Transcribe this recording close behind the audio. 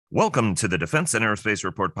Welcome to the Defense and Aerospace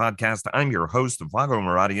Report podcast. I'm your host, Vago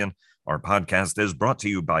Muradian. Our podcast is brought to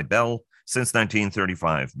you by Bell. Since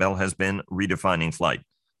 1935, Bell has been redefining flight.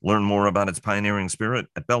 Learn more about its pioneering spirit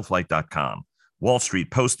at bellflight.com. Wall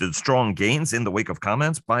Street posted strong gains in the wake of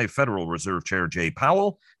comments by Federal Reserve Chair Jay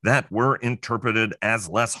Powell that were interpreted as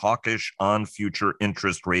less hawkish on future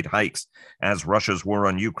interest rate hikes. As Russia's war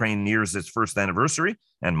on Ukraine nears its first anniversary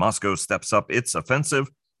and Moscow steps up its offensive,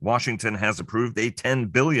 Washington has approved a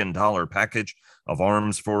 $10 billion package of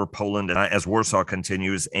arms for Poland as Warsaw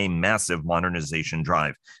continues a massive modernization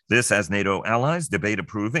drive. This as NATO allies debate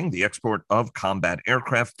approving the export of combat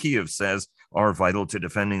aircraft Kyiv says are vital to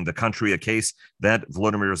defending the country, a case that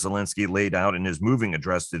Volodymyr Zelensky laid out in his moving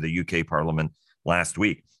address to the UK Parliament last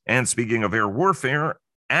week. And speaking of air warfare,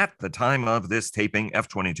 at the time of this taping,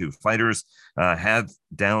 F-22 fighters had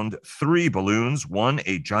downed 3 balloons, one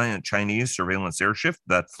a giant Chinese surveillance airship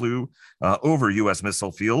that flew over U.S.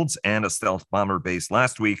 missile fields and a stealth bomber base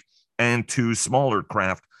last week, and 2 smaller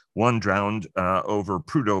craft, one drowned over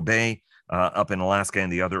Prudhoe Bay up in Alaska and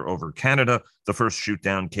the other over Canada. The first shoot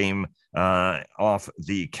down came off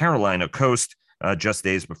the Carolina coast just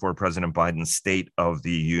days before President Biden's State of the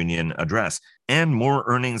Union address. And more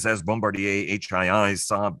earnings as Bombardier, HII,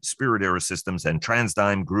 Saab, Spirit AeroSystems, and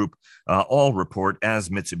TransDigm Group all report as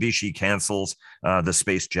Mitsubishi cancels the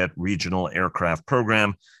SpaceJet regional aircraft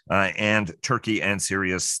program, and Turkey and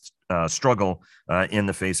Syria struggle in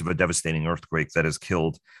the face of a devastating earthquake that has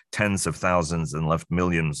killed tens of thousands and left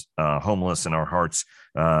millions homeless. And our hearts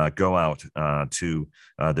go out to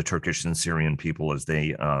the Turkish and Syrian people as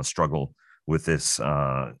they struggle with this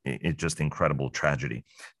just incredible tragedy.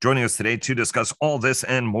 Joining us today to discuss all this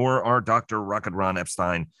and more are Dr. Rocket Ron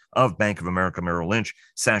Epstein of Bank of America Merrill Lynch,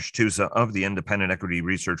 Sash Tusa of the independent equity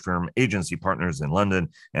research firm Agency Partners in London,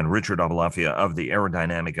 and Richard Abalafia of the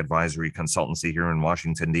Aerodynamic Advisory Consultancy here in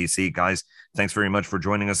Washington, D.C. Guys, thanks very much for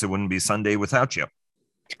joining us. It wouldn't be Sunday without you.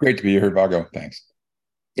 It's great to be here, Vago. Thanks.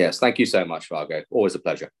 Yes, thank you so much, Vago. Always a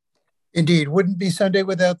pleasure. Indeed. Wouldn't be Sunday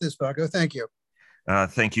without this, Vago. Thank you.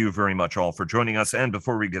 Thank you very much all for joining us. And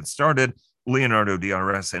before we get started, Leonardo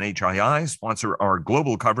DRS and HII sponsor our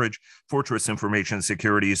global coverage. Fortress Information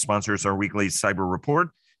Security sponsors our weekly cyber report.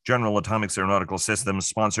 General Atomics Aeronautical Systems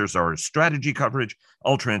sponsors our strategy coverage.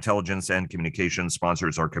 Ultra Intelligence and Communications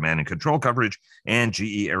sponsors our command and control coverage. And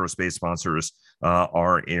GE Aerospace sponsors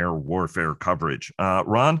our air warfare coverage.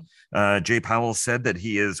 Ron, Jay Powell said that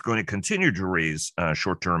he is going to continue to raise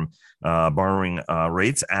short-term borrowing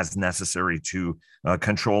rates as necessary to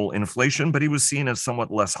control inflation, but he was seen as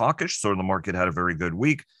somewhat less hawkish. So the market had a very good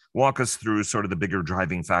week. Walk us through sort of the bigger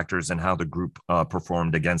driving factors and how the group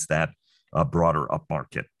performed against that broader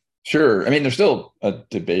upmarket. Sure. I mean, there's still a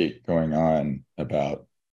debate going on about,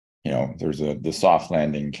 there's the soft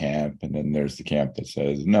landing camp, and then there's the camp that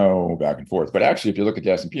says no, back and forth. But actually, if you look at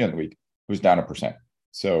the S&P on the week, it was down 1%.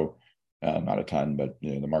 So not a ton, but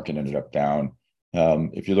the market ended up down.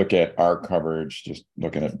 If you look at our coverage, just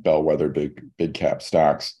looking at bellwether big cap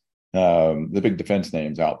stocks, the big defense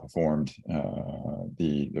names outperformed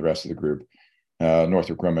the rest of the group.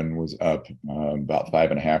 Northrop Grumman was up about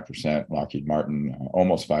 5.5%, Lockheed Martin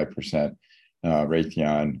almost 5%,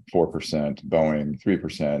 Raytheon 4%, Boeing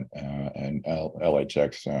 3%, and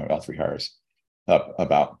LHX L3Harris up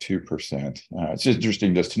about 2%. It's just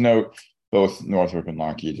interesting just to note both Northrop and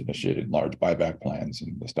Lockheed initiated large buyback plans,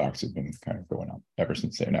 and the stocks have been kind of going up ever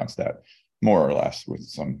since they announced that, more or less, with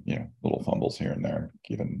some little fumbles here and there,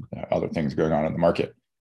 given other things going on in the market.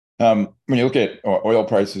 When you look at oil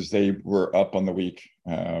prices, they were up on the week.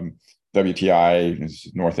 WTI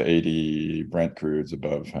is north of 80, Brent crude's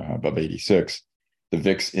above 86. The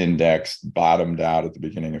VIX index bottomed out at the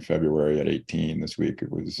beginning of February at 18. This week it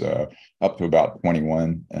was up to about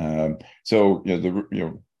 21. So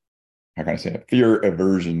how can I say it? Fear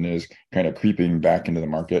aversion is kind of creeping back into the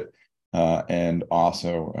market. And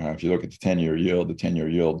also, if you look at the 10-year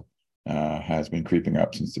yield has been creeping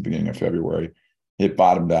up since the beginning of February. It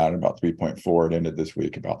bottomed out at about 3.4. It ended this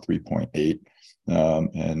week about 3.8.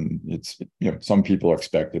 And it's, some people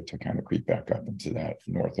expect it to kind of creep back up into that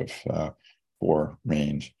north of 4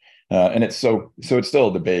 range. And it's so it's still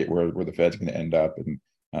a debate where the Fed's going to end up. And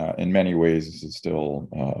in many ways, this is still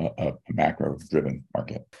a macro-driven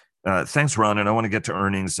market. Thanks, Ron. And I want to get to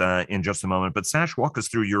earnings in just a moment. But Sash, walk us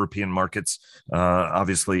through European markets.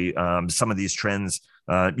 Obviously, some of these trends,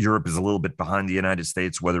 Europe is a little bit behind the United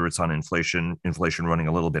States, whether it's on inflation running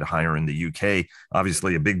a little bit higher in the UK.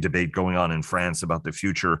 Obviously, a big debate going on in France about the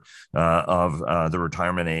future of the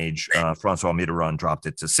retirement age. Francois Mitterrand dropped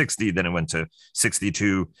it to 60, then it went to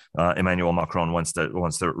 62. Emmanuel Macron wants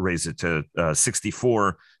to raise it to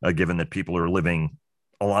 64, given that people are living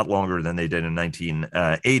a lot longer than they did in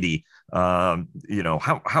 1980.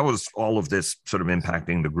 How is all of this sort of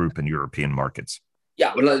impacting the group in European markets?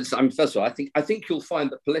 Yeah, well, first of all, I think you'll find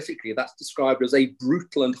that politically that's described as a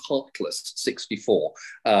brutal and heartless 64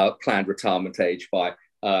 planned retirement age by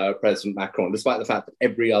President Macron, despite the fact that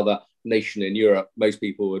every other nation in Europe, most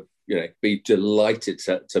people would be delighted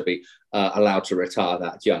to be allowed to retire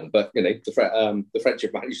that young. But the French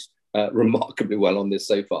have managed remarkably well on this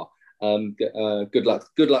so far. Good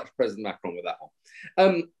luck to President Macron with that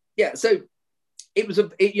one. So it was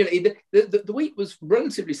the week was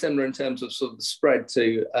relatively similar in terms of sort of the spread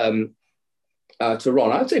to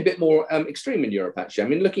Ron. I would say a bit more extreme in Europe, actually. I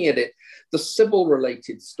mean, looking at it, the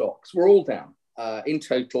civil-related stocks were all down. In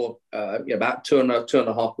total, about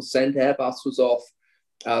 2.5%. Airbus was off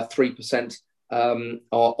 3%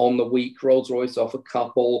 on the week. Rolls-Royce off a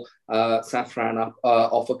couple. Safran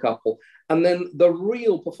off a couple. And then the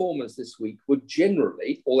real performers this week were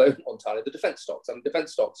generally, although not entirely, the defence stocks. I mean,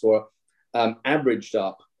 defence stocks were averaged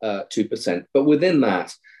up 2%. But within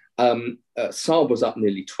that, Saab was up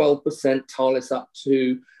nearly 12%. Thales up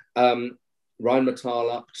 2%.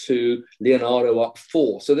 Rheinmetall up 2%, Leonardo up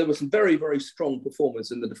 4%. So there were some very, very strong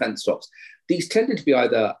performers in the defence stocks. These tended to be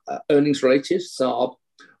either earnings related, Saab,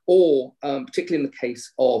 or particularly in the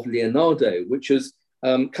case of Leonardo, which has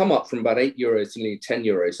come up from about €8 to nearly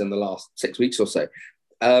 €10 in the last 6 weeks or so.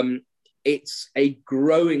 It's a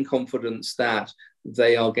growing confidence that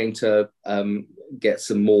they are going to get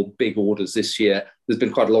some more big orders this year. There's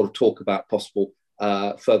been quite a lot of talk about possible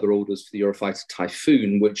further orders for the Eurofighter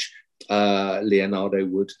Typhoon, which Leonardo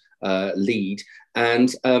would lead. And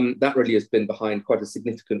that really has been behind quite a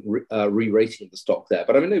significant re-rating of the stock there.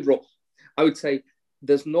 But I mean, overall, I would say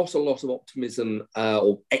there's not a lot of optimism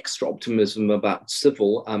or extra optimism about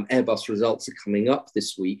civil. Airbus results are coming up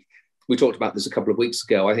this week. We talked about this a couple of weeks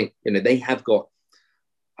ago. I think they have got,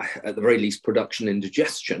 at the very least, production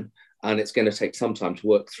indigestion, and it's going to take some time to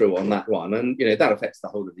work through on that one. And that affects the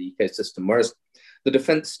whole of the ecosystem. Whereas the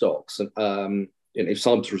defence stocks,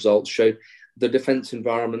 Saab's results show the defence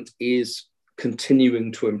environment is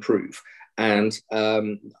continuing to improve. And,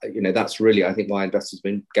 that's really, I think, why investors have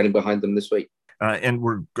been getting behind them this week. And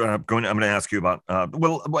I'm going to ask you about,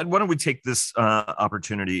 why don't we take this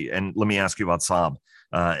opportunity and let me ask you about Saab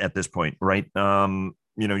at this point, right?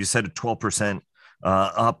 You said 12%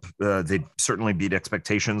 up. They certainly beat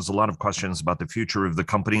expectations. A lot of questions about the future of the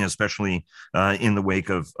company, especially in the wake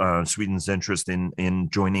of Sweden's interest in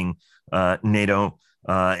joining NATO.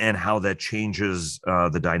 And how that changes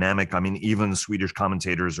the dynamic. I mean, even Swedish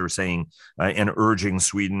commentators are saying and urging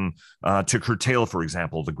Sweden to curtail, for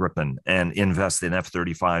example, the Gripen and invest in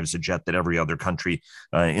F-35s, a jet that every other country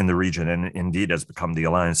in the region and indeed has become the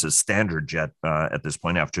alliance's standard jet at this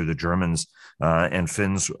point after the Germans and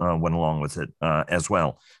Finns went along with it as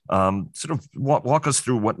well. Sort of walk us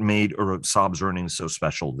through what made Saab's earnings so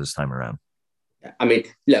special this time around. I mean,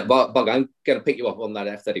 Bug, I'm going to pick you up on that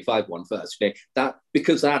F-35 one first,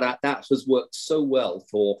 because that has worked so well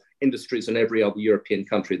for industries in every other European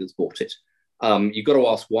country that's bought it. You've got to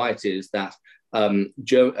ask why it is that the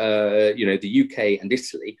UK and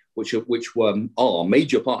Italy, which are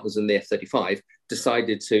major partners in the F-35,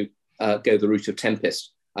 decided to go the route of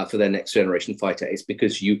Tempest for their next generation fighter. It's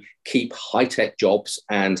because you keep high-tech jobs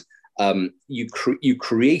and you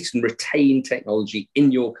create and retain technology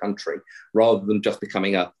in your country rather than just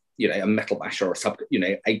becoming a metal basher or a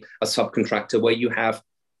subcontractor where you have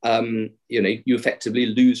you effectively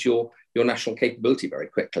lose your national capability very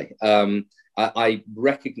quickly. I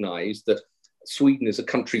recognize that Sweden is a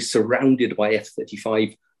country surrounded by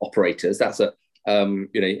F-35 operators. That's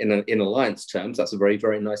in alliance terms, that's a very,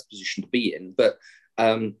 very nice position to be in. But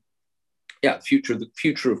the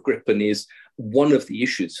future of Gripen is one of the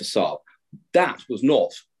issues for Saab. That was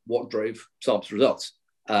not what drove Saab's results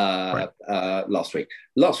last week.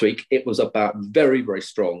 Last week, it was about very, very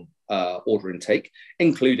strong order intake,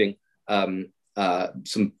 including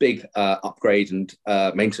some big upgrade and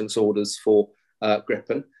maintenance orders for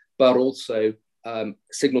Gripen, but also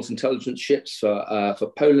signals intelligence ships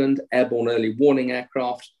for Poland, airborne early warning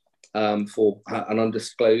aircraft for an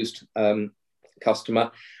undisclosed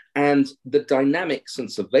customer, and the dynamics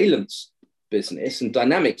and surveillance business, and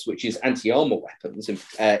Dynamics, which is anti-armor weapons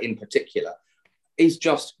in particular, is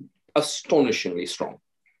just astonishingly strong.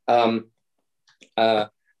 And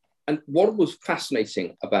what was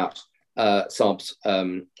fascinating about Saab's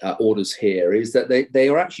orders here is that they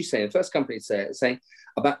are actually saying, the first company saying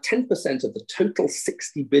about 10% of the total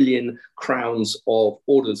 60 billion crowns of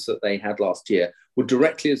orders that they had last year were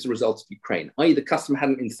directly as a result of Ukraine, i.e. the customer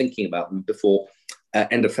hadn't been thinking about them before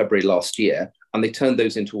end of February last year, and they turned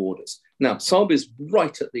those into orders. Now, Saab is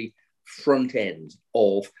right at the front end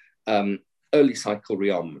of early cycle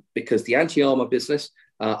rearmament because the anti-armor business,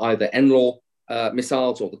 either NLAW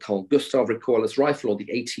missiles or the Carl Gustav recoilless rifle or the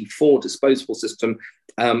AT-4 disposable system,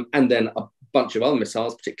 and then a bunch of other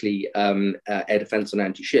missiles, particularly air defense and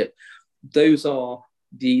anti-ship. Those are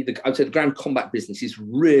I would say the ground combat business is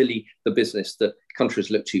really the business that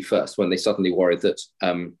countries look to first when they suddenly worry that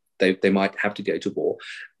they might have to go to war.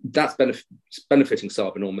 That's benefiting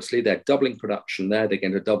Saab enormously. They're doubling production there. They're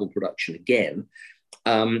going to double production again.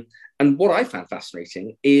 And what I found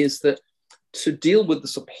fascinating is that to deal with the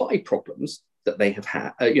supply problems that they have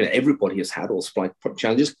had, everybody has had all supply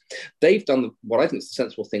challenges, they've done what I think is the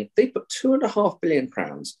sensible thing. They put £2.5 billion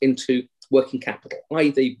into working capital, i.e.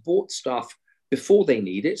 they bought stuff before they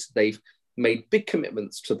need it. They've made big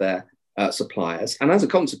commitments to their suppliers. And as a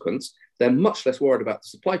consequence, they're much less worried about the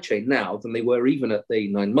supply chain now than they were even at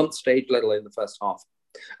the 9-month stage, let alone the first half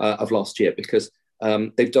of last year, because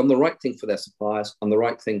they've done the right thing for their suppliers and the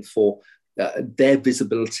right thing for their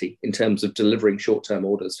visibility in terms of delivering short-term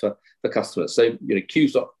orders for customers. So,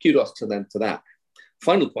 kudos to them for that.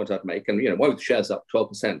 Final point I'd make, and why were the shares up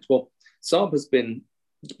 12%? Well, Saab has been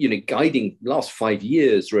guiding last 5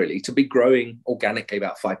 years really to be growing organically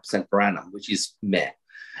about 5% per annum, which is meh.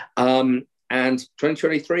 And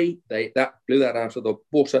 2023, that blew that out of the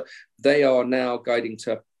water. They are now guiding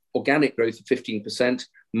to organic growth of 15%,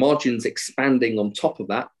 margins expanding on top of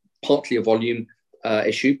that, partly a volume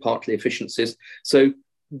issue, partly efficiencies. So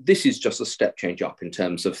this is just a step change up in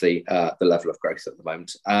terms of the level of growth at the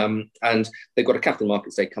moment. And they've got a capital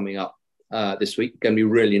markets day coming up this week. Going to be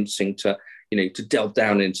really interesting to delve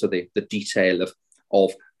down into the detail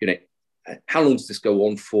of how long does this go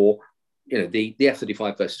on for. The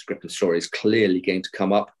F-35 versus Gripen story is clearly going to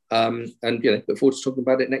come up, and look forward to talking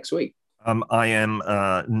about it next week. I am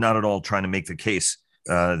not at all trying to make the case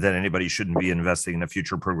that anybody shouldn't be investing in a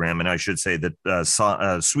future program, and I should say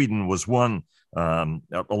that Sweden was one,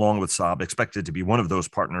 along with Saab, expected to be one of those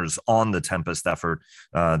partners on the Tempest effort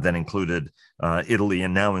that included Italy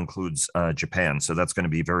and now includes Japan. So that's going to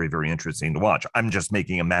be very, very interesting to watch. I'm just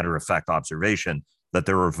making a matter-of-fact observation that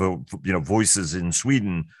there are voices in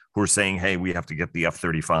Sweden who are saying, hey, we have to get the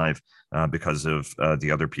F-35 because of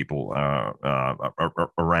the other people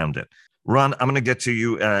around it. Ron, I'm going to get to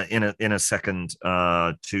you in a second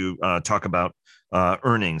to talk about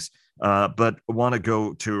earnings, but want to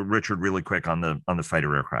go to Richard really quick on the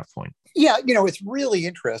fighter aircraft point. Yeah, it's really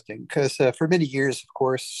interesting because for many years, of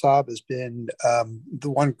course, Saab has been the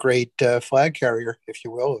one great flag carrier, if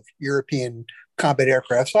you will, of European combat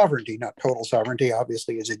aircraft sovereignty, not total sovereignty,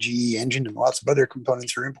 obviously, as a GE engine and lots of other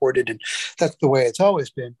components are imported. And that's the way it's always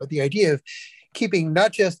been. But the idea of keeping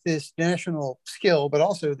not just this national skill, but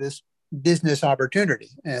also this business opportunity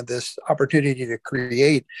and this opportunity to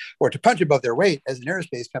create or to punch above their weight as an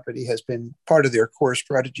aerospace company has been part of their core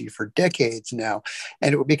strategy for decades now.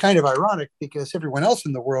 And it would be kind of ironic because everyone else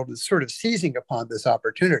in the world is sort of seizing upon this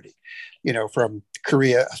opportunity, from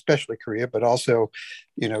Korea, especially Korea, but also,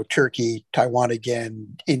 Turkey, Taiwan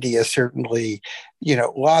again, India, certainly,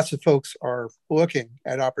 lots of folks are looking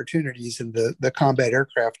at opportunities in the combat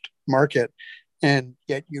aircraft market. And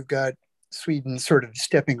yet you've got Sweden sort of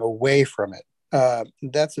stepping away from it.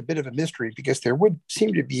 That's a bit of a mystery because there would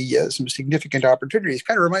seem to be some significant opportunities.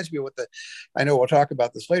 Kind of reminds me of I know we'll talk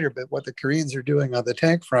about this later, but what the Koreans are doing on the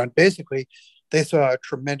tank front. Basically, they saw a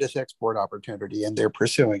tremendous export opportunity and they're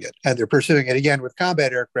pursuing it. And they're pursuing it again with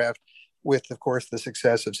combat aircraft, with, of course, the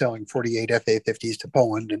success of selling 48 F-A-50s to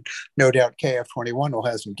Poland. And no doubt KF-21 will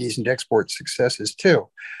have some decent export successes too.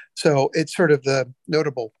 So it's sort of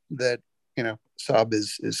notable that Saab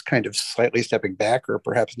is kind of slightly stepping back or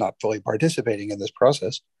perhaps not fully participating in this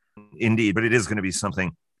process. Indeed, but it is going to be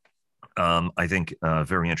something I think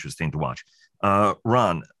very interesting to watch.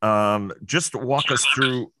 Ron, just walk us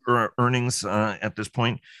through earnings at this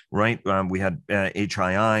point, right? We had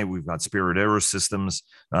HII, we've got Spirit Aerosystems,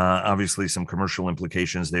 obviously some commercial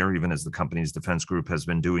implications there, even as the company's defense group has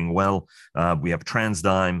been doing well. We have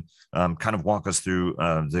TransDigm. Kind of walk us through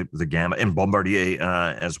the gamut, and Bombardier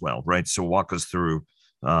as well, right? So walk us through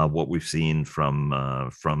what we've seen from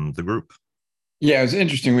the group. Yeah, it was an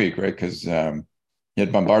interesting week, right? Because you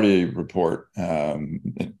had Bombardier report.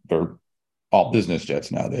 They're all business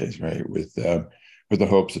jets nowadays, right? With the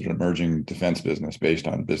hopes of an emerging defense business based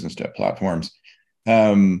on business jet platforms.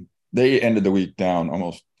 They ended the week down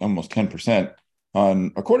almost 10%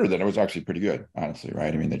 on a quarter that was actually pretty good, honestly,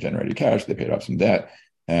 right? I mean, they generated cash, they paid off some debt.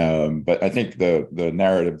 But I think the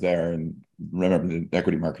narrative there, and remember, the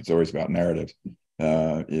equity market's always about narratives,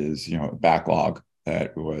 is backlog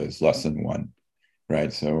that was less than one,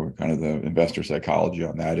 right? So kind of the investor psychology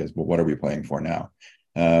on that is, well, what are we playing for now?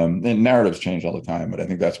 And narratives change all the time, but I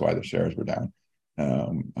think that's why the shares were down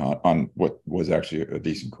on what was actually a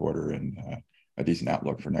decent quarter and a decent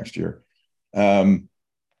outlook for next year.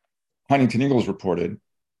 Huntington Ingalls reported,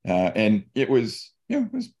 and it was,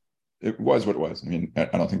 it was what it was. I mean, I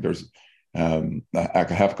don't think there's a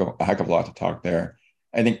heck of a lot to talk there.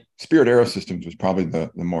 I think Spirit AeroSystems was probably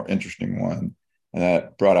the more interesting one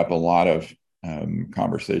that brought up a lot of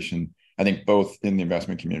conversation, I think both in the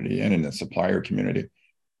investment community and in the supplier community.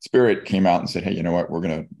 Spirit came out and said, hey, you know what, we're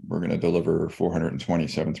gonna deliver 420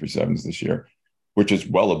 737s this year, which is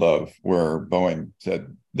well above where Boeing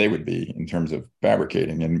said they would be in terms of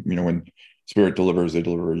fabricating. And when Spirit delivers, they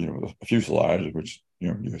deliver a fuselage, which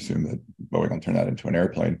you assume that Boeing will turn that into an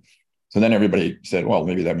airplane. So then everybody said, well,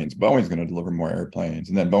 maybe that means Boeing's going to deliver more airplanes.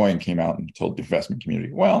 And then Boeing came out and told the investment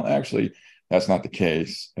community, well, actually, that's not the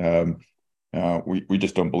case. We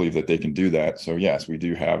just don't believe that they can do that. So yes, we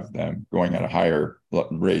do have them going at a higher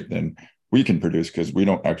rate than we can produce because we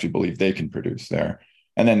don't actually believe they can produce there.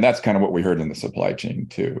 And then that's kind of what we heard in the supply chain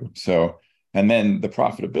too. So, and then the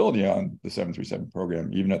profitability on the 737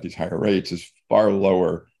 program, even at these higher rates, is far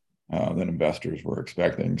lower than investors were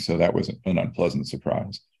expecting. So that was an unpleasant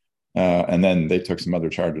surprise. And then they took some other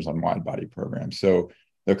charges on wide body programs. So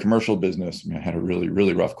the commercial business had a really,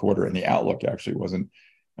 really rough quarter, and the outlook actually wasn't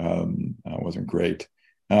great.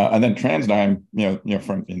 And then TransDigm,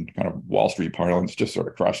 from in kind of Wall Street parlance, just sort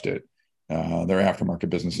of crushed it. Their aftermarket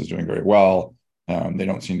business is doing very well. They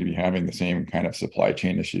don't seem to be having the same kind of supply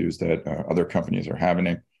chain issues that other companies are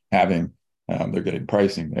having. They're getting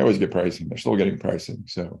pricing. They always get pricing. They're still getting pricing.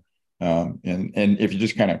 So, and if you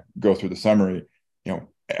just kind of go through the summary,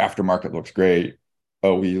 aftermarket looks great.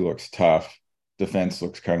 OE looks tough. Defense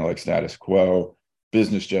looks kind of like status quo.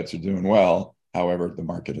 Business jets are doing well. However, the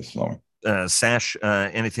market is slowing. Sash,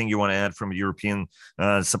 anything you want to add from a European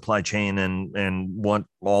supply chain and what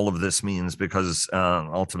all of this means? Because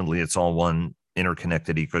ultimately it's all one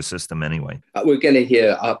interconnected ecosystem anyway. We're going to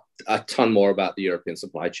hear a ton more about the European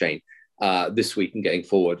supply chain this week and going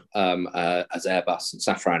forward, as Airbus and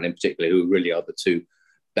Safran in particular, who really are the two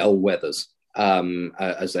bellwethers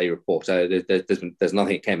as they report. There's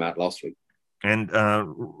nothing that came out last week. And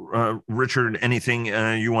Richard, anything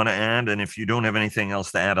you want to add? And if you don't have anything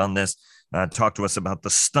else to add on this, talk to us about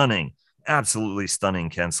the absolutely stunning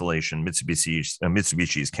cancellation,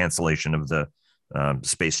 Mitsubishi's cancellation of the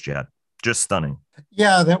space jet. Just stunning.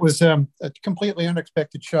 Yeah, that was a completely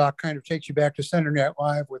unexpected shock. Kind of takes you back to Saturday Night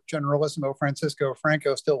Live with Generalissimo Francisco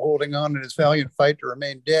Franco still holding on in his valiant fight to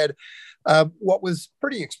remain dead. What was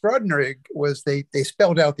pretty extraordinary was they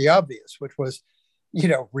spelled out the obvious, which was,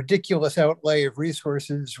 ridiculous outlay of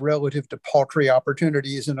resources relative to paltry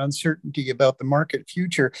opportunities and uncertainty about the market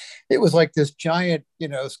future. It was like this giant,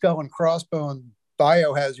 skull and crossbone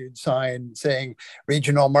biohazard sign saying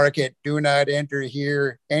regional market, do not enter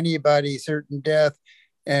here, anybody, certain death.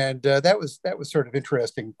 And that was sort of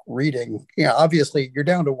interesting reading. Obviously you're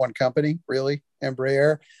down to one company, really,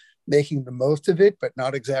 Embraer, making the most of it, but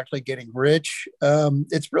not exactly getting rich.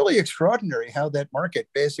 It's really extraordinary how that market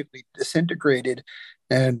basically disintegrated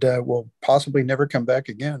and will possibly never come back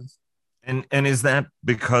again. And is that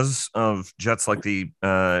because of jets like the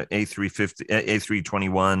A350,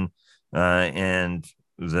 A321, and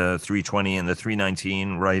the 320 and the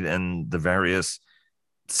 319, right? And the various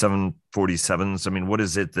 747s. I mean, what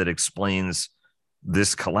is it that explains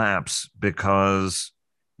this collapse? Because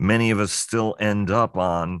many of us still end up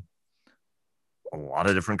on a lot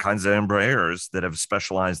of different kinds of Embraers that have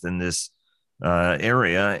specialized in this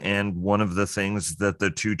area. And one of the things that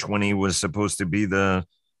the 220 was supposed to be the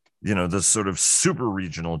sort of super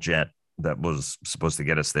regional jet that was supposed to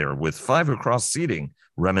get us there with 5 across seating,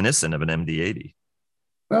 reminiscent of an MD-80.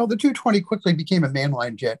 Well, the 220 quickly became a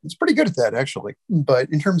mainline jet. It's pretty good at that, actually. But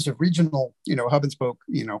in terms of regional, hub and spoke,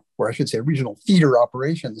 or I should say regional feeder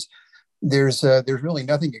operations, there's really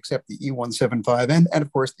nothing except the E175 and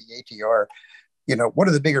of course the ATR. One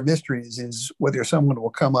of the bigger mysteries is whether someone will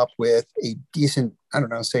come up with a decent,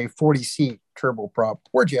 say 40-seat turboprop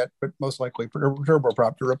war jet, but most likely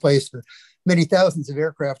turboprop to replace the many thousands of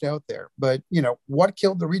aircraft out there. But, what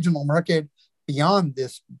killed the regional market beyond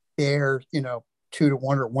this bare,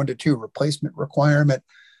 2-to-1 or 1-to-2 replacement requirement?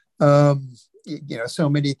 So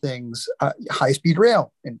many things, high-speed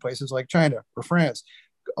rail in places like China or France,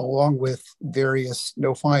 along with various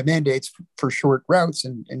no-fly mandates for short routes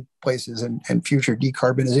in places and future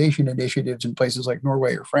decarbonization initiatives in places like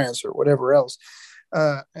Norway or France or whatever else.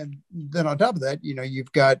 And then on top of that,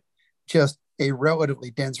 you've got just a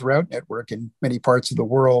relatively dense route network in many parts of the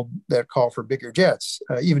world that call for bigger jets.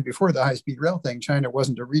 Even before the high-speed rail thing, China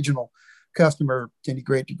wasn't a regional customer to any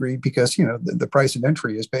great degree because, the price of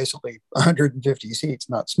entry is basically 150 seats,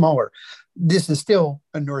 not smaller. This is still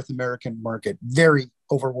a North American market, very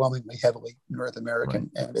overwhelmingly heavily North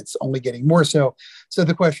American, right. And it's only getting more so. So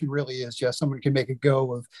the question really is just someone can make a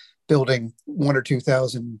go of building 1,000 or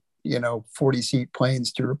 2,000, 40-seat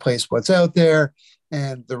planes to replace what's out there,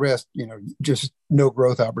 and the rest, just no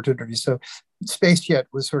growth opportunities. So SpaceJet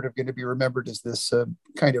was sort of going to be remembered as this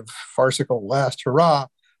kind of farcical last hurrah.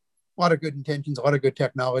 A lot of good intentions, a lot of good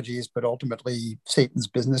technologies, but ultimately Satan's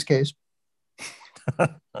business case.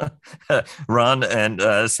 Ron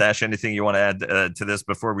and Sash, anything you want to add to this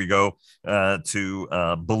before we go to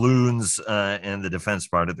balloons and the defense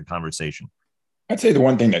part of the conversation? I'd say the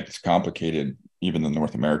one thing that's complicated, even the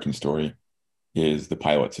North American story, is the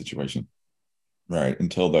pilot situation, right?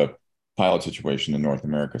 Until the pilot situation in North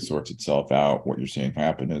America sorts itself out, what you're seeing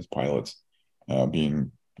happen is pilots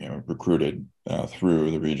being recruited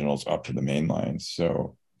through the regionals up to the main lines.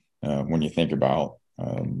 So when you think about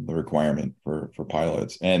the requirement for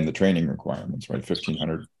pilots and the training requirements, right,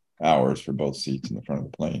 1,500 hours for both seats in the front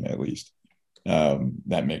of the plane at least,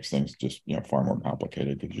 that makes things just far more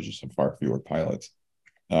complicated because you just have far fewer pilots.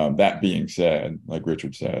 That being said, like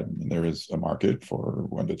Richard said, there is a market for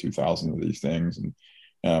 1,000 to 2,000 of these things,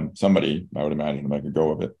 and somebody, I would imagine, will make a go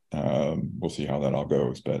of it. We'll see how that all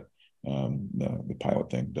goes, but the pilot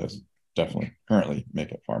thing does definitely currently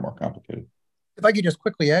make it far more complicated. If I could just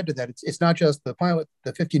quickly add to that, it's not just the pilot,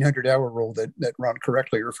 the 1,500-hour rule that Ron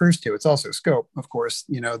correctly refers to. It's also scope. Of course,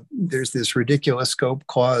 there's this ridiculous scope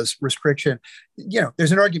clause restriction.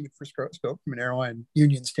 There's an argument for scope from an airline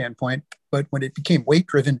union standpoint, but when it became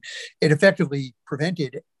weight-driven, it effectively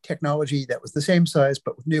prevented technology that was the same size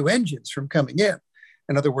but with new engines from coming in.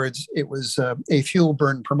 In other words, it was a fuel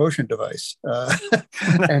burn promotion device.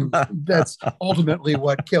 And that's ultimately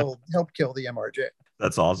what helped kill the MRJ.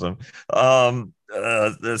 That's awesome.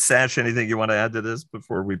 Sash, anything you want to add to this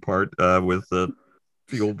before we part with the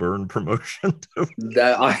fuel burn promotion?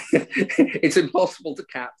 It's impossible to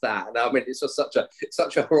cap that. I mean, it's just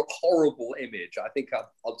such a horrible image. I think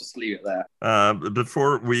I'll just leave it there.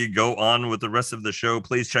 Before we go on with the rest of the show,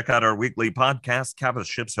 please check out our weekly podcast, Cavas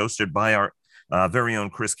Ships, hosted by our very own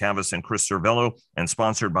Chris Cavas and Chris Cervello, and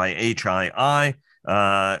sponsored by HII.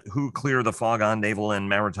 Who clear the fog on naval and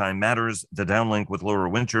maritime matters, the downlink with Laura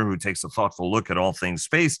Winter, who takes a thoughtful look at all things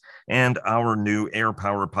space, and our new Air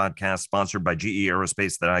Power podcast sponsored by GE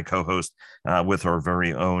Aerospace that I co-host with our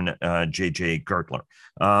very own JJ Gertler.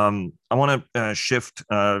 I want to shift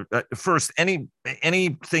first.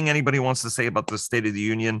 Anything anybody wants to say about the State of the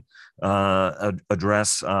Union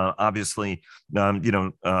address? Obviously,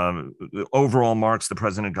 the overall marks the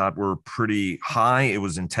president got were pretty high. It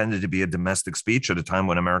was intended to be a domestic speech at a time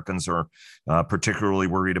when Americans are particularly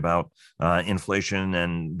worried about inflation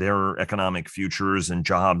and their economic futures and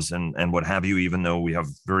jobs and what have you, even though we have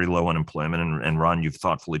very low unemployment. And Ron, you've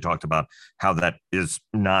thoughtfully talked about how that is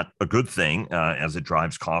not a good thing as it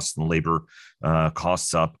drives costs and labor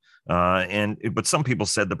costs up. But some people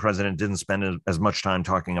said the president didn't spend as much time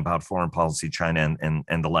talking about foreign policy, China,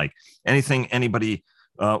 and the like. Anything anybody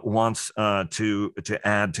wants to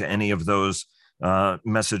add to any of those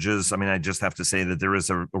messages? I mean, I just have to say that there is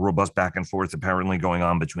a robust back and forth apparently going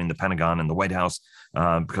on between the Pentagon and the White House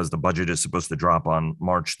because the budget is supposed to drop on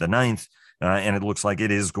March the 9th, and it looks like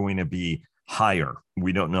it is going to be higher.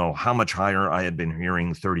 We don't know how much higher. I had been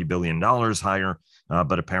hearing $30 billion higher,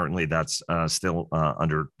 but apparently that's still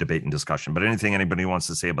under debate and discussion. But anything anybody wants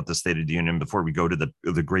to say about the State of the Union before we go to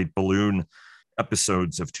the great balloon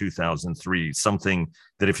episodes of 2003, something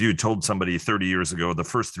that if you had told somebody 30 years ago, the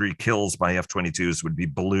first 3 kills by F-22s would be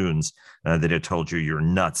balloons, that had told you you're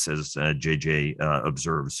nuts, as JJ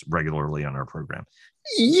observes regularly on our program.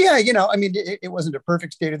 Yeah, I mean, it wasn't a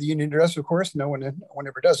perfect State of the Union address, of course. No one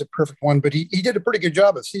ever does a perfect one, but he did a pretty good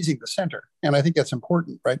job of seizing the center. And I think that's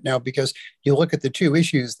important right now because you look at the 2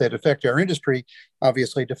 issues that affect our industry,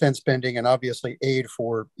 obviously defense spending and obviously aid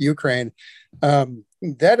for Ukraine.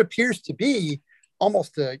 That appears to be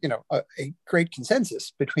almost a great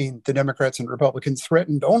consensus between the Democrats and Republicans,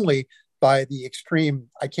 threatened only by the extreme,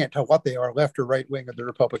 I can't tell what they are, left or right wing of the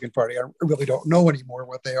Republican Party. I really don't know anymore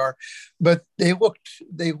what they are, but they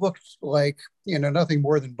looked like, nothing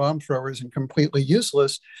more than bomb throwers and completely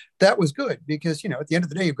useless. That was good because, at the end of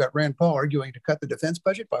the day, you've got Rand Paul arguing to cut the defense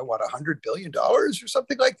budget by $100 billion or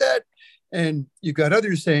something like that. And you've got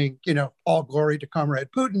others saying, all glory to Comrade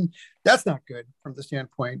Putin. That's not good from the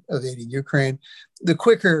standpoint of aiding Ukraine. The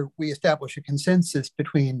quicker we establish a consensus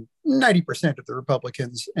between 90% of the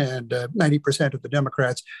Republicans and 90% of the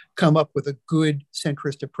Democrats come up with a good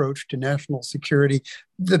centrist approach to national security,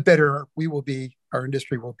 the better we will be, our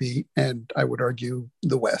industry will be, and I would argue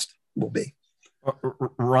the West will be.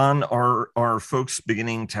 Ron, are folks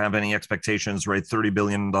beginning to have any expectations, right? $30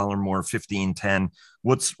 billion more, 15-10.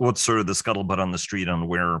 What's sort of the scuttlebutt on the street on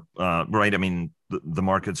where, right? I mean, the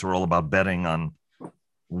markets are all about betting on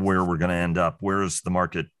where we're going to end up. Where's the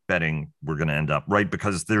market betting we're going to end up, right?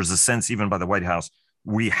 Because there's a sense, even by the White House,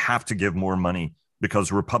 we have to give more money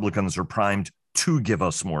because Republicans are primed to give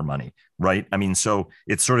us more money, right? I mean, so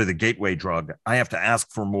it's sort of the gateway drug. I have to ask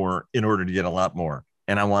for more in order to get a lot more,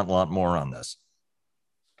 and I want a lot more on this.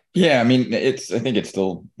 Yeah, I mean, I think it's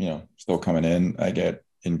still coming in. I get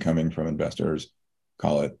incoming from investors,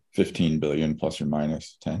 call it 15 billion plus or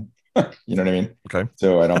minus 10. You know what I mean? Okay.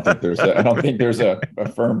 So I don't think there's a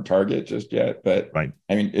firm target just yet, but right.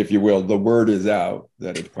 I mean, if you will, the word is out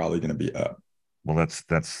that it's probably going to be up. Well,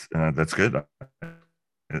 that's good.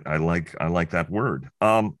 I like that word.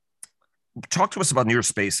 Talk to us about near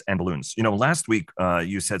space and balloons. Last week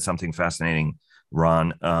you said something fascinating,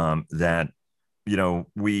 Ron, that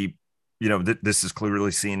this is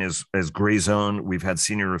clearly seen as gray zone. We've had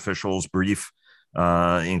senior officials brief,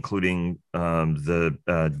 including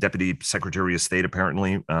the Deputy Secretary of State,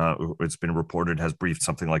 apparently, it's been reported, has briefed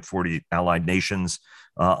something like 40 allied nations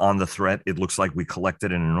on the threat. It looks like we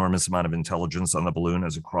collected an enormous amount of intelligence on the balloon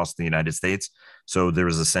as across the United States. So there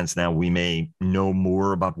is a sense now we may know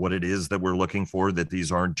more about what it is that we're looking for, that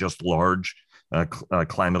these aren't just large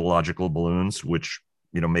climatological balloons, which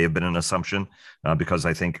may have been an assumption because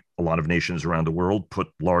I think a lot of nations around the world put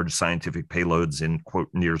large scientific payloads in, quote,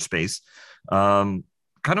 near space. Kind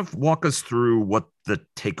of walk us through what the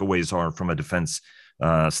takeaways are from a defense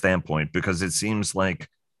standpoint, because it seems like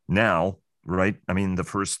now, right? I mean, the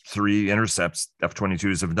first 3 intercepts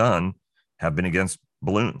F-22s have been against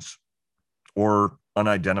balloons or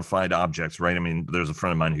unidentified objects, right? I mean, there's a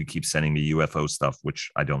friend of mine who keeps sending me UFO stuff, which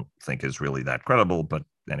I don't think is really that credible, but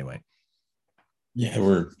anyway. Yeah,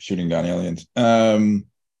 we're shooting down aliens. I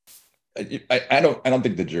don't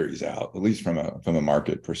think the jury's out, at least from a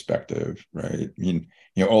market perspective, right? I mean,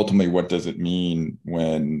 ultimately, what does it mean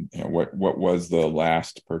when what was the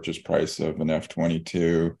last purchase price of an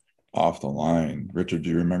F-22 off the line? Richard, do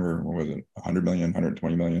you remember, what was it, 100 million,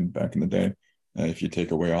 120 million back in the day? If you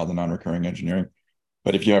take away all the non-recurring engineering,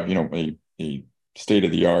 but if you have a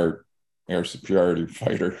state-of-the-art air superiority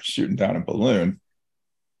fighter shooting down a balloon,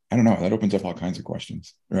 I don't know. That opens up all kinds of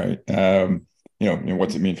questions, right?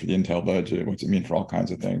 What's it mean for the Intel budget? What's it mean for all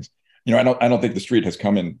kinds of things? I don't think the street has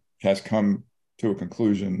come to a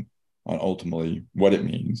conclusion on ultimately what it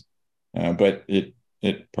means, but it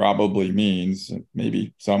probably means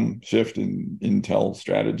maybe some shift in Intel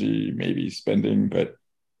strategy, maybe spending, but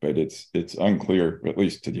it's unclear, at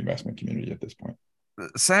least to the investment community at this point.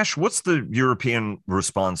 Sash, what's the European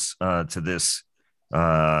response to this?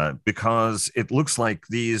 Because it looks like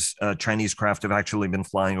these Chinese craft have actually been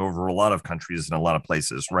flying over a lot of countries in a lot of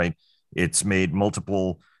places, right? It's made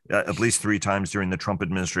multiple, at least 3 times during the Trump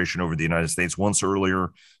administration over the United States. Once earlier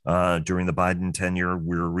during the Biden tenure,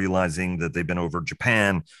 we're realizing that they've been over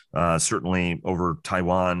Japan, certainly over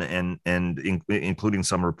Taiwan, and including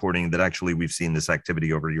some reporting that actually we've seen this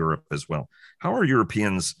activity over Europe as well. How are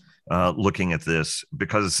Europeans looking at this?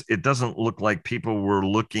 Because it doesn't look like people were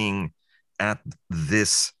looking at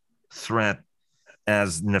this threat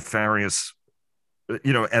as nefarious,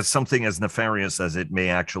 as something as nefarious as it may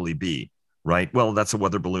actually be, right? Well, that's a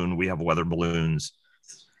weather balloon. We have weather balloons.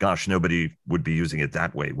 Gosh, nobody would be using it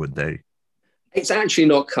that way, would they? It's actually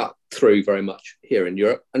not cut through very much here in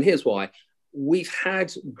Europe. And here's why. We've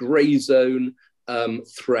had gray zone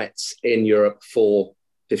threats in Europe for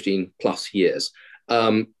 15 plus years.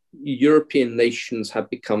 European nations have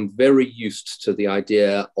become very used to the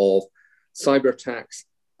idea of cyber attacks,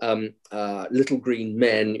 little green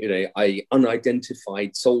men,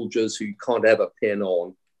 unidentified soldiers who you can't ever pin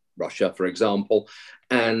on Russia, for example,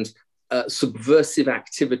 and subversive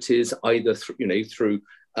activities either through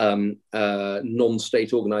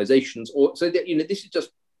non-state organizations, or so that this is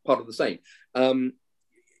just part of the same.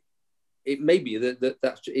 It may be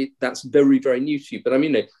that's very, very new to you, but I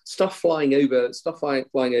mean, stuff flying over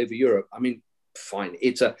Europe. I mean, fine.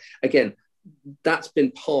 It's again. That's been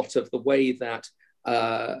part of the way that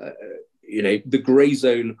the grey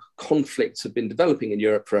zone conflicts have been developing in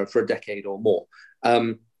Europe for a decade or more.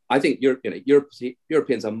 I think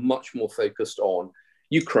Europeans are much more focused on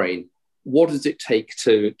Ukraine. What does it take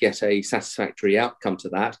to get a satisfactory outcome to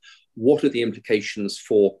that? What are the implications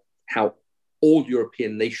for how all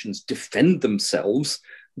European nations defend themselves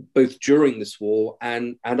both during this war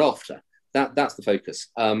and after. That's the focus.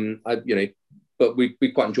 But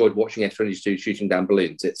we quite enjoyed watching F-22 shooting down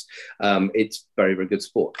balloons. It's very, very good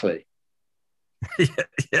sport, clearly.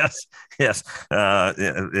 Yes.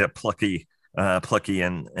 Plucky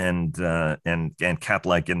and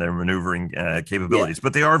cat-like in their maneuvering capabilities,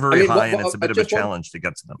 but they are very high, and it's a bit of a challenge to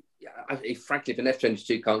get to them. Frankly, if an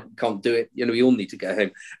F-22 can't do it, we all need to go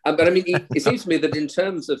home. But I mean, it seems to me that in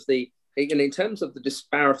terms of the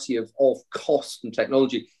disparity of cost and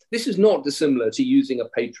technology, this is not dissimilar to using a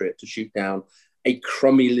Patriot to shoot down a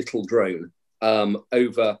crummy little drone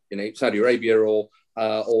over Saudi Arabia or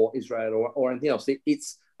Israel or anything else.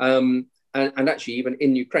 It's and actually even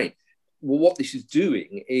in Ukraine. Well, what this is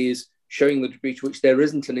doing is showing the degree to which there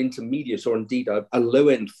isn't an intermediate or indeed a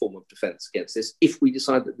low-end form of defense against this if we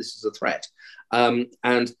decide that this is a threat.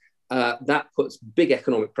 That puts big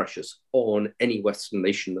economic pressures on any Western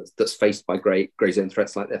nation that's faced by gray zone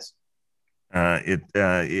threats like this.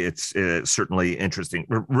 It's certainly interesting.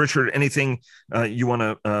 Richard, anything you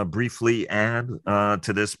want to briefly add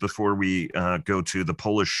to this before we go to the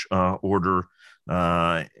Polish order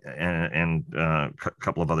and a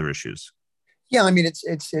couple of other issues? Yeah, I mean,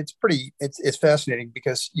 it's fascinating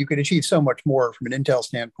because you could achieve so much more from an intel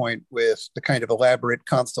standpoint with the kind of elaborate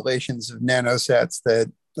constellations of nanosats that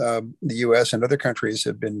the U.S. and other countries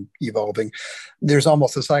have been evolving. There's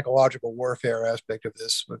almost a psychological warfare aspect of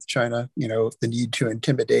this with China. The need to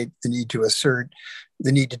intimidate, the need to assert,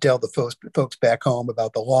 the need to tell the folks back home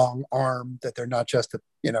about the long arm, that they're not just a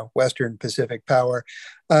Western Pacific power.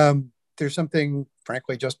 There's something,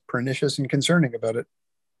 frankly, just pernicious and concerning about it.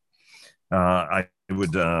 I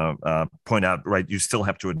would point out, right, you still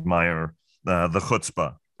have to admire the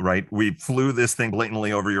chutzpah, right? We flew this thing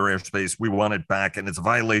blatantly over your airspace. We want it back, and it's a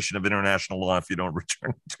violation of international law if you don't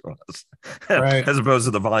return it to us, right. As opposed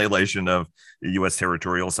to the violation of U.S.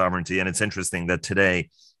 territorial sovereignty. And it's interesting that today,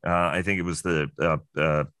 I think it was the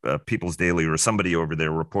People's Daily or somebody over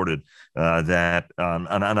there reported that an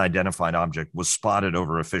unidentified object was spotted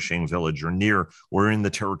over a fishing village or in the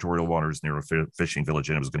territorial waters near a fishing village,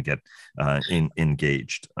 and it was going to get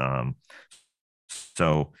engaged.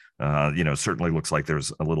 Certainly looks like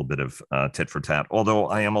there's a little bit of tit for tat. Although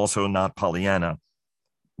I am also not Pollyanna.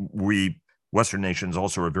 Western nations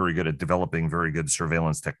also are very good at developing very good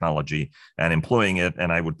surveillance technology and employing it.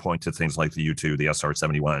 And I would point to things like the U-2, the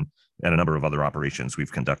SR-71, and a number of other operations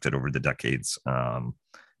we've conducted over the decades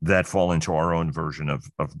that fall into our own version of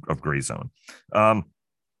gray zone.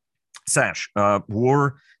 Sash,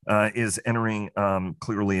 war is entering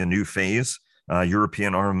clearly a new phase.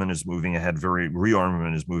 European rearmament is moving ahead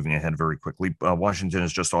very quickly. Washington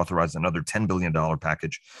has just authorized another $10 billion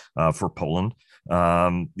package for Poland.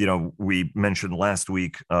 We mentioned last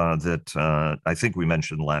week I'm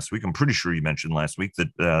pretty sure you mentioned last week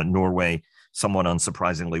that Norway, somewhat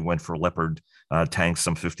unsurprisingly, went for Leopard tanks,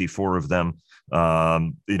 some 54 of them,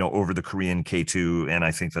 over the Korean K2. And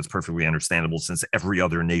I think that's perfectly understandable since every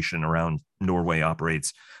other nation around Norway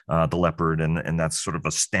operates the Leopard, and that's sort of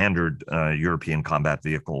a standard European combat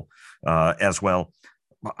vehicle as well.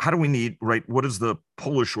 How do we need, right? What does the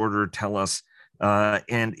Polish order tell us?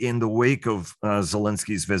 And in the wake of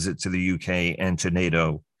Zelensky's visit to the UK and to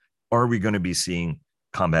NATO, are we going to be seeing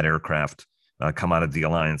combat aircraft come out of the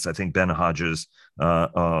alliance? I think Ben Hodges,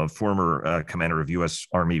 former commander of U.S.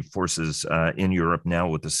 Army forces in Europe, now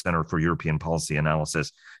with the Center for European Policy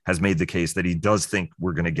Analysis, has made the case that he does think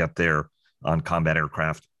we're going to get there on combat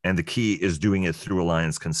aircraft. And the key is doing it through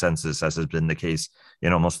alliance consensus, as has been the case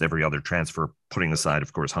in almost every other transfer, putting aside,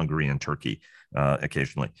 of course, Hungary and Turkey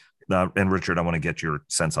occasionally. And Richard, I want to get your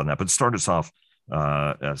sense on that. But start us off,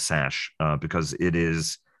 Sash, because it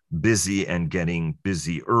is busy and getting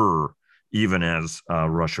busier, even as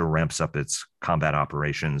Russia ramps up its combat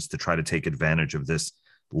operations to try to take advantage of this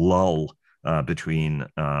lull between,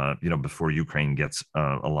 before Ukraine gets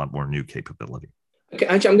a lot more new capability. Okay,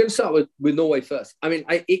 actually, I'm going to start with Norway first. I mean,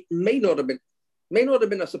 it may not have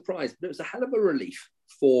been a surprise, but it was a hell of a relief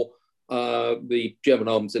for the German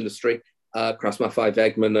arms industry, Krauss-Maffei,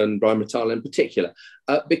 Wegmann, and Rheinmetall in particular,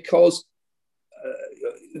 because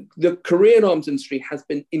the Korean arms industry has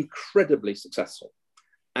been incredibly successful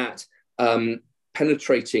at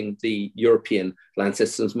penetrating the European land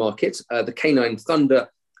systems markets. The K9 Thunder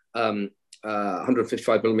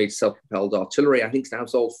 155 millimeter self-propelled artillery, I think, is now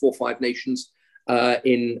sold 4 or 5 nations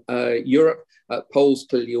in Europe. Poles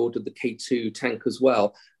clearly ordered the K2 tank as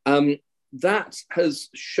well. That has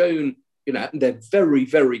shown, they're very,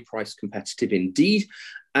 very price competitive indeed.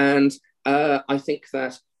 And I think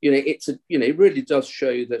that, it really does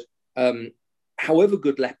show that however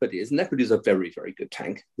good Leopard is, and Leopard is a very, very good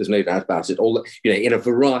tank. There's no doubt about it. All in a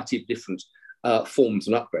variety of different forms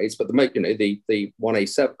and upgrades. But the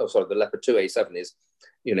 1A7, the Leopard 2A7 is,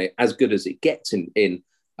 as good as it gets in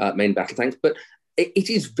main battle tanks. But it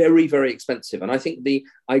is very, very expensive. And I think the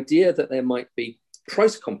idea that there might be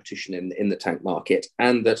price competition in the tank market,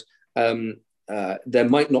 and that there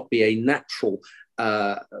might not be a natural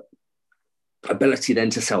ability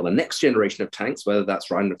then to sell the next generation of tanks, whether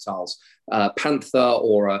that's Rheinmetall's Panther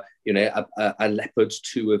or a Leopard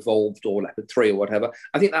 2 Evolved or Leopard 3 or whatever.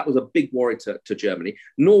 I think that was a big worry to Germany.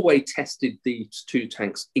 Norway tested these two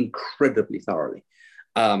tanks incredibly thoroughly.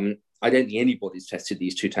 I don't think anybody's tested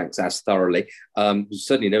these two tanks as thoroughly. There's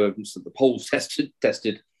certainly no evidence that the Poles tested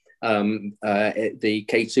the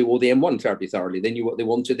K2 or the M1 terribly thoroughly. They knew what they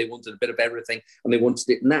wanted. They wanted a bit of everything, and they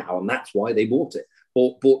wanted it now, and that's why they bought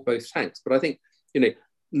both tanks. But I think,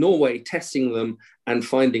 Norway testing them and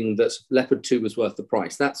finding that Leopard 2 was worth the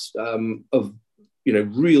price, that's of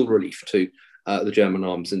real relief to the German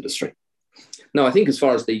arms industry. Now, I think as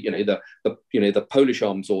far as the Polish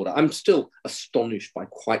arms order, I'm still astonished by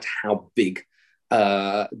quite how big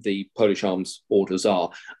the Polish arms orders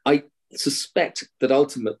are. I suspect that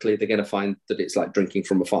ultimately they're going to find that it's like drinking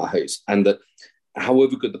from a fire hose, and that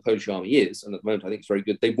however good the Polish army is, and at the moment I think it's very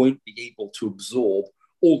good, they won't be able to absorb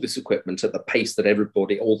all this equipment at the pace that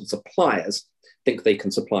all the suppliers think they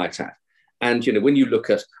can supply it at. And when you look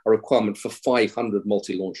at a requirement for 500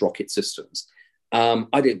 multi-launch rocket systems, I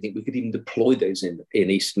don't think we could even deploy those in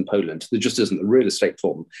eastern Poland. There just isn't the real estate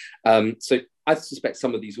for them. So I suspect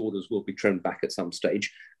some of these orders will be trimmed back at some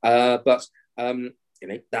stage. But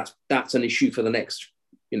that's an issue for the next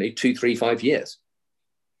 2, 3, 5 years.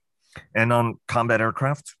 And on combat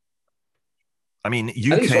aircraft, I mean,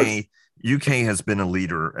 UK has been a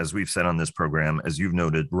leader, as we've said on this program, as you've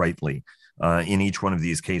noted rightly, in each one of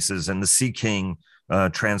these cases. And the Sea King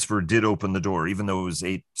transfer did open the door, even though it was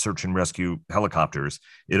 8 search and rescue helicopters.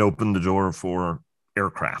 It opened the door for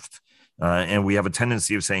aircraft. And we have a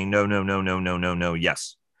tendency of saying no,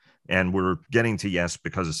 yes. And we're getting to yes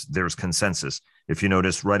because there's consensus. If you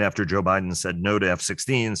notice, right after Joe Biden said no to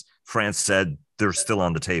F-16s, France said they're still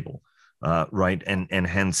on the table, right? And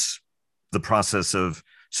hence the process of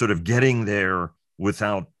sort of getting there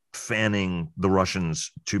without fanning the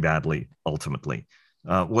Russians too badly, ultimately.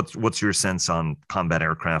 What's your sense on combat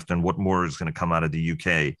aircraft, and what more is going to come out of the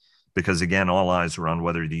UK? Because again, all eyes are on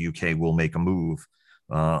whether the UK will make a move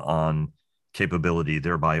on capability,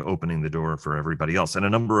 thereby opening the door for everybody else. And a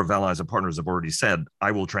number of allies and partners have already said,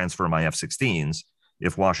 I will transfer my F-16s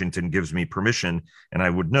if Washington gives me permission. And I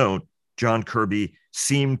would note, John Kirby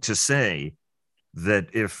seemed to say that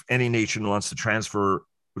if any nation wants to transfer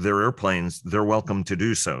their airplanes, they're welcome to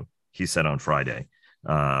do so, he said on Friday,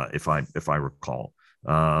 if I recall,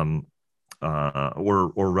 or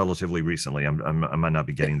relatively recently. I might not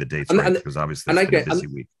be getting the dates right, because obviously it's been a busy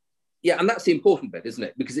week. Yeah, and that's the important bit, isn't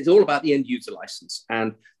it? Because it's all about the end user license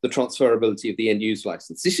and the transferability of the end user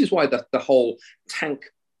license. This is why the whole tank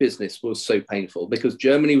business was so painful, because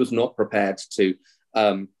Germany was not prepared to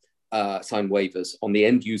sign waivers on the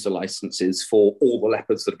end user licenses for all the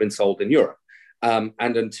Leopards that have been sold in Europe. And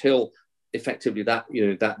until effectively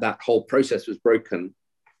that whole process was broken,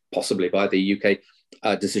 possibly by the UK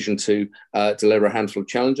decision to deliver a handful of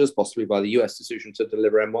Challengers, possibly by the US decision to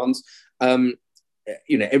deliver M1s,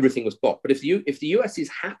 everything was blocked. But if the US is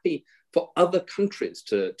happy for other countries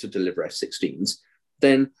to deliver F-16s,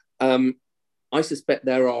 then I suspect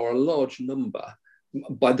there are a large number,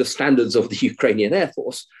 by the standards of the Ukrainian Air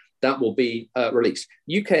Force, that will be released.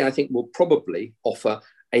 UK, I think, will probably offer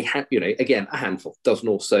a handful, dozen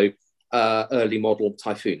or so early model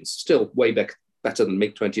Typhoons, still way better than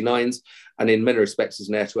MiG-29s, and in many respects as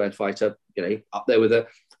an air-to-air fighter, up there with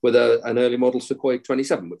an early model Sukhoi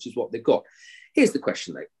 27, which is what they've got. Here's the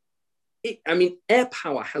question, though. Air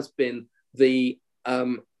power has been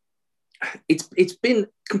it's been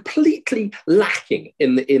completely lacking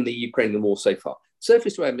in the Ukrainian war so far.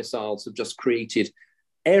 Surface-to-air missiles have just created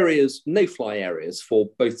areas, no-fly areas for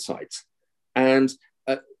both sides, and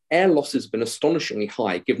air losses have been astonishingly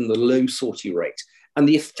high given the low sortie rate, and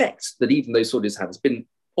the effect that even those sorties have has been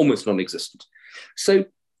almost non-existent. So,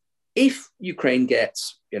 if Ukraine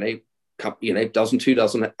gets dozen, 2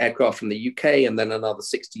 dozen aircraft from the UK, and then another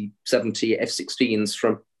 60, 70 F-16s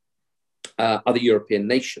from other European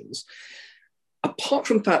nations, apart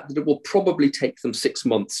from the fact that it will probably take them 6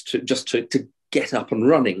 months to get up and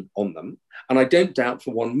running on them, and I don't doubt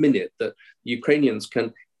for 1 minute that Ukrainians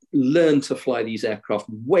can learn to fly these aircraft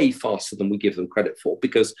way faster than we give them credit for,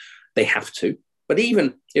 because they have to. But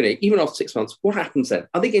even after 6 months, what happens then?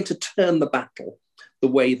 Are they going to turn the battle the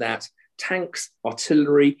way that tanks,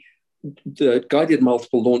 artillery, the guided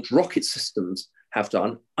multiple launch rocket systems have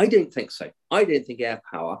done? I don't think so. I don't think air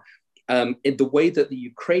power, in the way that the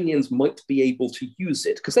Ukrainians might be able to use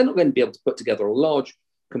it, because they're not going to be able to put together a large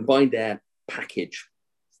combined air package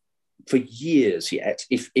for years yet,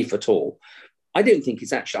 if at all. I don't think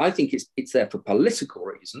it's actually, I think it's there for political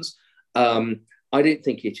reasons. I don't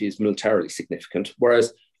think it is militarily significant.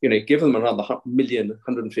 Whereas, give them another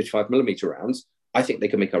 155 millimeter rounds, I think they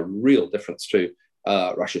can make a real difference to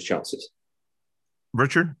Russia's chances.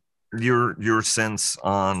 Richard, your sense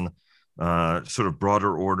on sort of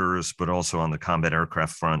broader orders, but also on the combat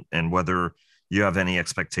aircraft front, and whether you have any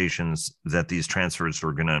expectations that these transfers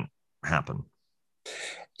are going to happen.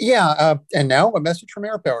 Yeah, and now a message from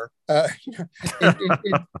Air Power.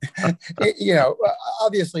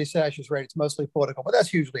 Obviously, Sash is right. It's mostly political, but that's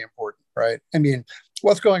hugely important, right? I mean,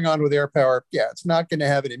 what's going on with Air Power? Yeah, it's not going to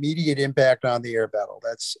have an immediate impact on the air battle.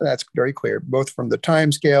 That's very clear, both from the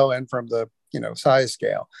time scale and from the size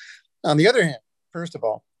scale. On the other hand, first of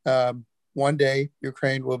all, one day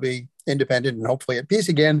Ukraine will be independent and hopefully at peace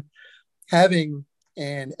again. Having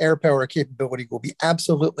an air power capability will be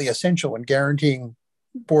absolutely essential in guaranteeing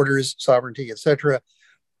borders, sovereignty, etc.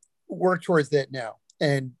 Work towards that now,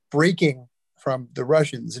 and breaking from the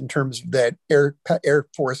Russians in terms of that air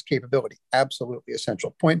force capability, absolutely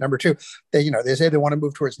essential. Point number two, they say they want to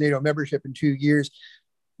move towards NATO membership in 2 years.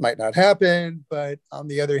 Might not happen, but on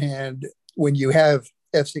the other hand, when you have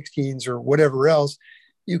F-16s or whatever else,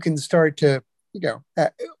 you can start to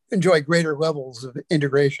enjoy greater levels of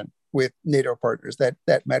integration with NATO partners.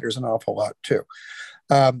 That matters an awful lot too.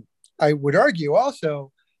 I would argue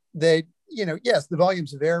also that, yes, the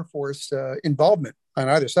volumes of Air Force involvement on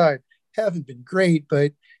either side haven't been great,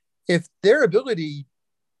 but if their ability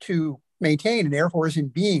to maintain an Air Force in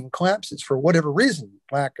being collapses for whatever reason,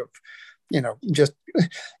 lack of, just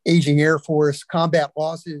aging Air Force, combat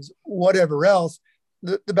losses, whatever else,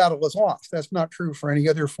 the battle is lost. That's not true for any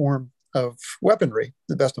other form of weaponry, to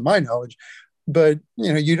the best of my knowledge. But,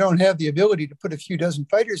 you don't have the ability to put a few dozen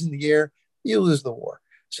fighters in the air, you lose the war.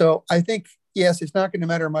 So I think, yes, it's not going to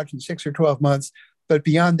matter much in 6 or 12 months, but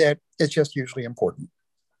beyond that, it's just hugely important.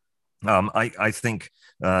 I think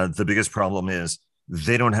the biggest problem is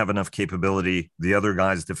they don't have enough capability. The other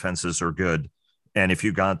guys' defenses are good. And if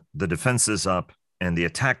you got the defenses up and the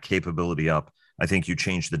attack capability up, I think you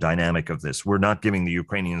change the dynamic of this. We're not giving the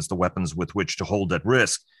Ukrainians the weapons with which to hold at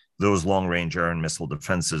risk those long-range air and missile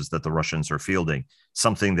defenses that the Russians are fielding,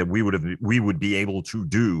 something that we would be able to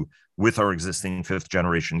do with our existing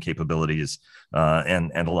fifth-generation capabilities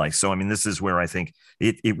and the like. So, I mean, this is where I think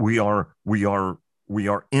we are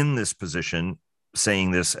in this position,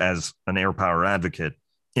 saying this as an air power advocate,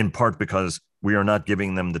 in part because we are not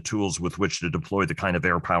giving them the tools with which to deploy the kind of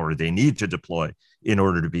air power they need to deploy in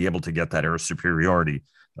order to be able to get that air superiority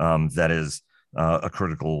that is a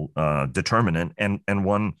critical determinant, and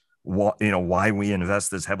one why we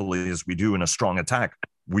invest as heavily as we do in a strong attack.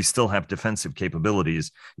 We still have defensive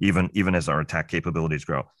capabilities, even as our attack capabilities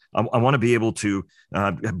grow. I want to be able to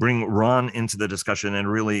bring Ron into the discussion, and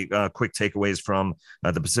really quick takeaways from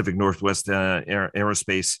the Pacific Northwest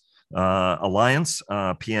Aerospace Alliance,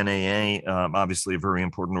 PNAA, obviously a very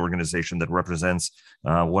important organization that represents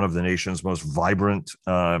one of the nation's most vibrant,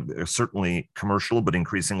 certainly commercial, but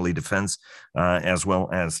increasingly defense, as well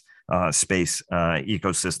as space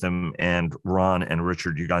ecosystem. And Ron and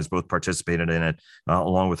Richard, you guys both participated in it,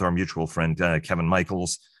 along with our mutual friend, Kevin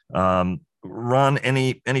Michaels. Ron,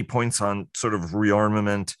 any points on sort of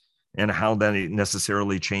rearmament and how that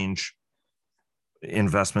necessarily change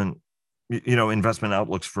investment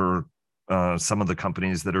outlooks for some of the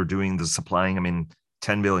companies that are doing the supplying? I mean,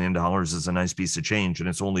 $10 billion is a nice piece of change, and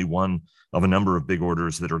it's only one of a number of big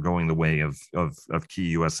orders that are going the way of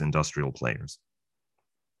key U.S. industrial players.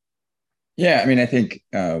 Yeah, I mean, I think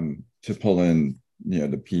to pull in, the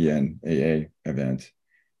PNAA event,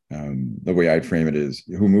 the way I frame it is,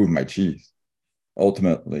 who moved my cheese?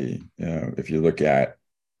 Ultimately, if you look at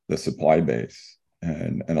the supply base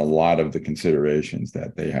and a lot of the considerations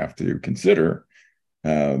that they have to consider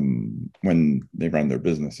when they run their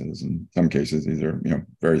businesses. In some cases, these are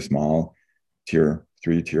very small, tier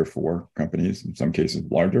 3, tier 4 companies. In some cases,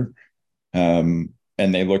 larger, and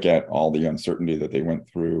they look at all the uncertainty that they went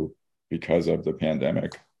through because of the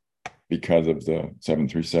pandemic, because of the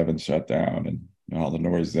 737 shutdown and all the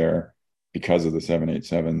noise there, because of the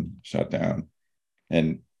 787 shutdown,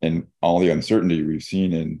 and all the uncertainty we've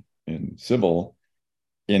seen in civil.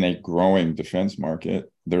 In a growing defense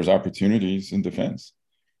market, there's opportunities in defense.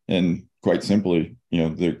 And quite simply,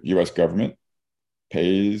 the U.S. government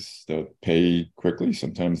they'll pay quickly.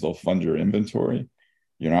 Sometimes they'll fund your inventory.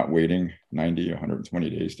 You're not waiting 90, 120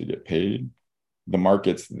 days to get paid. The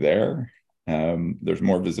market's there. There's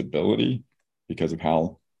more visibility because of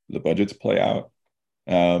how the budgets play out.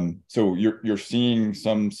 So you're seeing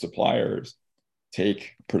some suppliers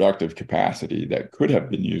take productive capacity that could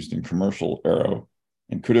have been used in commercial aero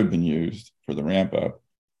and could have been used for the ramp up,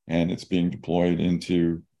 and it's being deployed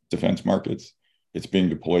into defense markets. It's being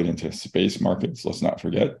deployed into space markets. Let's not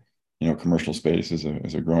forget, commercial space is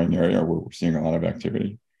a growing area where we're seeing a lot of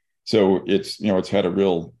activity. So it's had a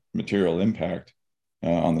real material impact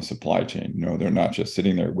on the supply chain. They're not just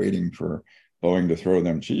sitting there waiting for Boeing to throw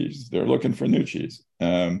them cheese. They're looking for new cheese.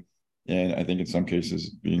 And I think in some cases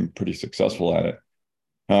being pretty successful at it.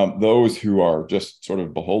 Those who are just sort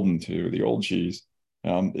of beholden to the old cheese,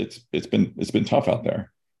 it's been tough out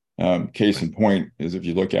there. Case in point is if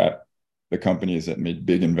you look at the companies that made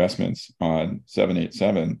big investments on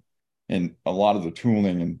 787, and a lot of the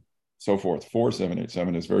tooling and so forth for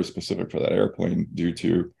 787 is very specific for that airplane due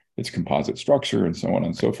to its composite structure and so on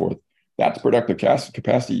and so forth. That's productive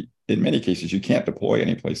capacity. In many cases, you can't deploy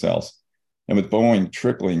anyplace else. And with Boeing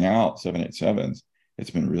trickling out 787s, it's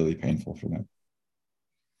been really painful for them.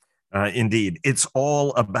 Indeed. It's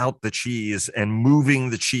all about the cheese and moving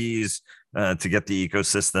the cheese to get the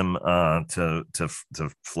ecosystem to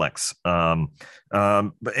flex.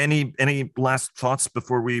 But any last thoughts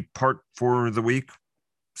before we part for the week?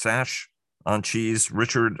 Sash on cheese,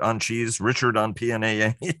 Richard on cheese, Richard on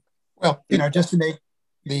PNAA. Well, just to make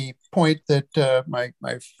the point that my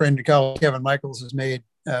friend and colleague Kevin Michaels has made,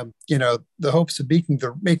 the hopes of making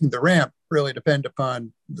the ramp really depend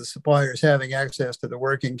upon the suppliers having access to the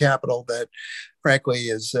working capital that, frankly,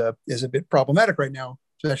 is a bit problematic right now,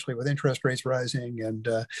 especially with interest rates rising and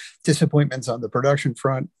disappointments on the production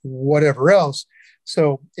front, whatever else.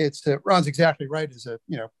 So it's Ron's exactly right.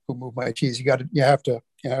 Who moved my cheese? You have to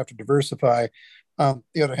diversify.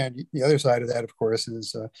 The other hand, the other side of that, of course,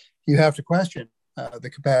 is you have to question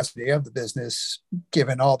the capacity of the business,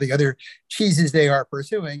 given all the other cheeses they are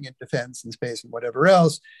pursuing in defense and space and whatever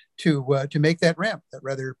else, to make that ramp, that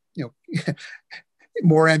rather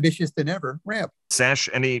more ambitious than ever ramp. Sash,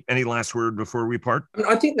 any last word before we part?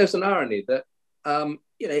 I think there's an irony that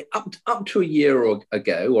up to a year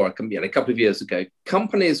ago, or a couple of years ago,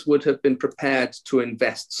 companies would have been prepared to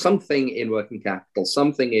invest something in working capital,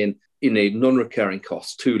 something in non-recurring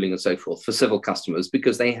costs, tooling and so forth for civil customers,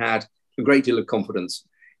 because they had a great deal of confidence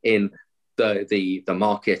in the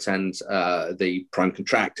market and the prime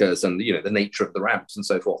contractors and the nature of the ramps and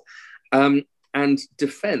so forth. And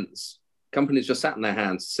defense companies just sat in their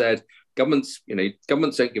hands, said, governments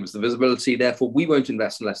don't give us the visibility, therefore we won't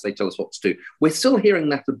invest unless they tell us what to do. We're still hearing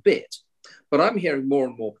that a bit, but I'm hearing more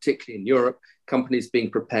and more, particularly in Europe, companies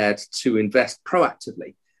being prepared to invest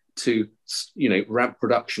proactively to ramp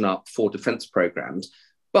production up for defense programs.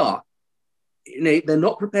 But they're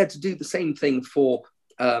not prepared to do the same thing for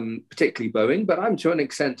particularly Boeing, but I'm to an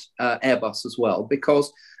extent Airbus as well,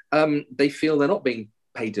 because they feel they're not being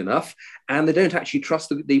paid enough, and they don't actually trust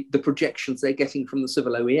the projections they're getting from the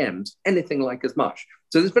civil OEMs anything like as much.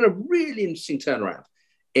 So there's been a really interesting turnaround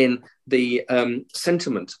in the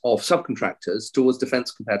sentiment of subcontractors towards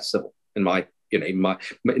defense compared to civil, in my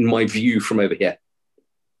view from over here.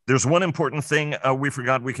 There's one important thing we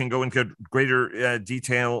forgot. We can go into greater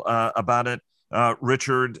detail about it.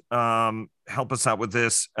 Richard, help us out with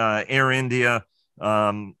this. Air India,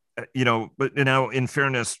 but in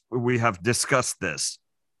fairness, we have discussed this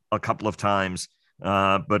a couple of times,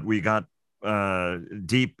 but we got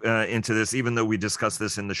deep into this, even though we discussed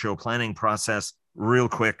this in the show planning process. Real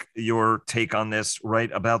quick, your take on this,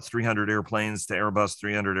 right? About 300 airplanes to Airbus,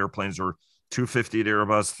 300 airplanes, or 250 to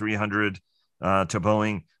Airbus, 300 to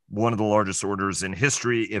Boeing. One of the largest orders in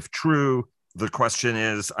history, if true. The question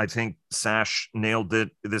is, I think Sash nailed it.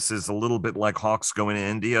 This is a little bit like Hawks going to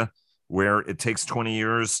India, where it takes 20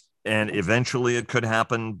 years and eventually it could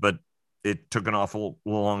happen, but it took an awful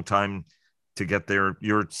long time to get there.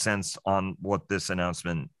 Your sense on what this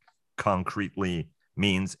announcement concretely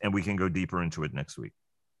means, and we can go deeper into it next week.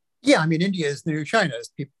 Yeah, India is the new China, as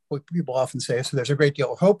people often say. So there's a great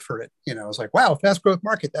deal of hope for it. It's like, wow, fast growth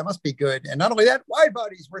market, that must be good. And not only that, wide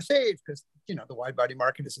bodies were saved because, the wide body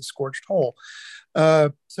market is a scorched hole.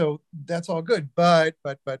 So that's all good. But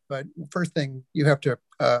first thing you have to,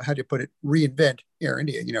 how do you put it, reinvent Air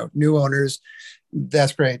India, new owners.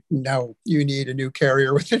 That's great. Now you need a new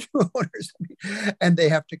carrier with the new owners. And they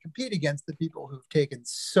have to compete against the people who've taken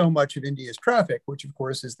so much of India's traffic, which of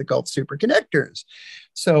course is the Gulf superconnectors.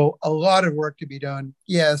 So a lot of work to be done.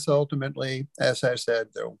 Yes, ultimately, as I said,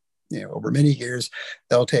 though, over many years,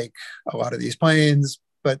 they'll take a lot of these planes,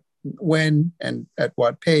 but when and at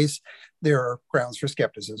what pace, there are grounds for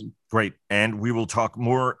skepticism. Great. And we will talk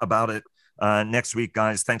more about it next week,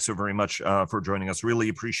 guys. Thanks so very much for joining us. Really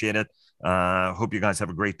appreciate it. Hope you guys have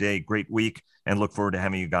a great day, great week, and look forward to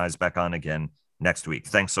having you guys back on again next week.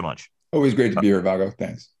 Thanks so much. Always great to be here, Vago.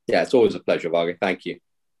 Thanks. Yeah, it's always a pleasure, Vago. Thank you.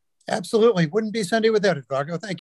 Absolutely. Wouldn't be Sunday without it, Vago. Thank you.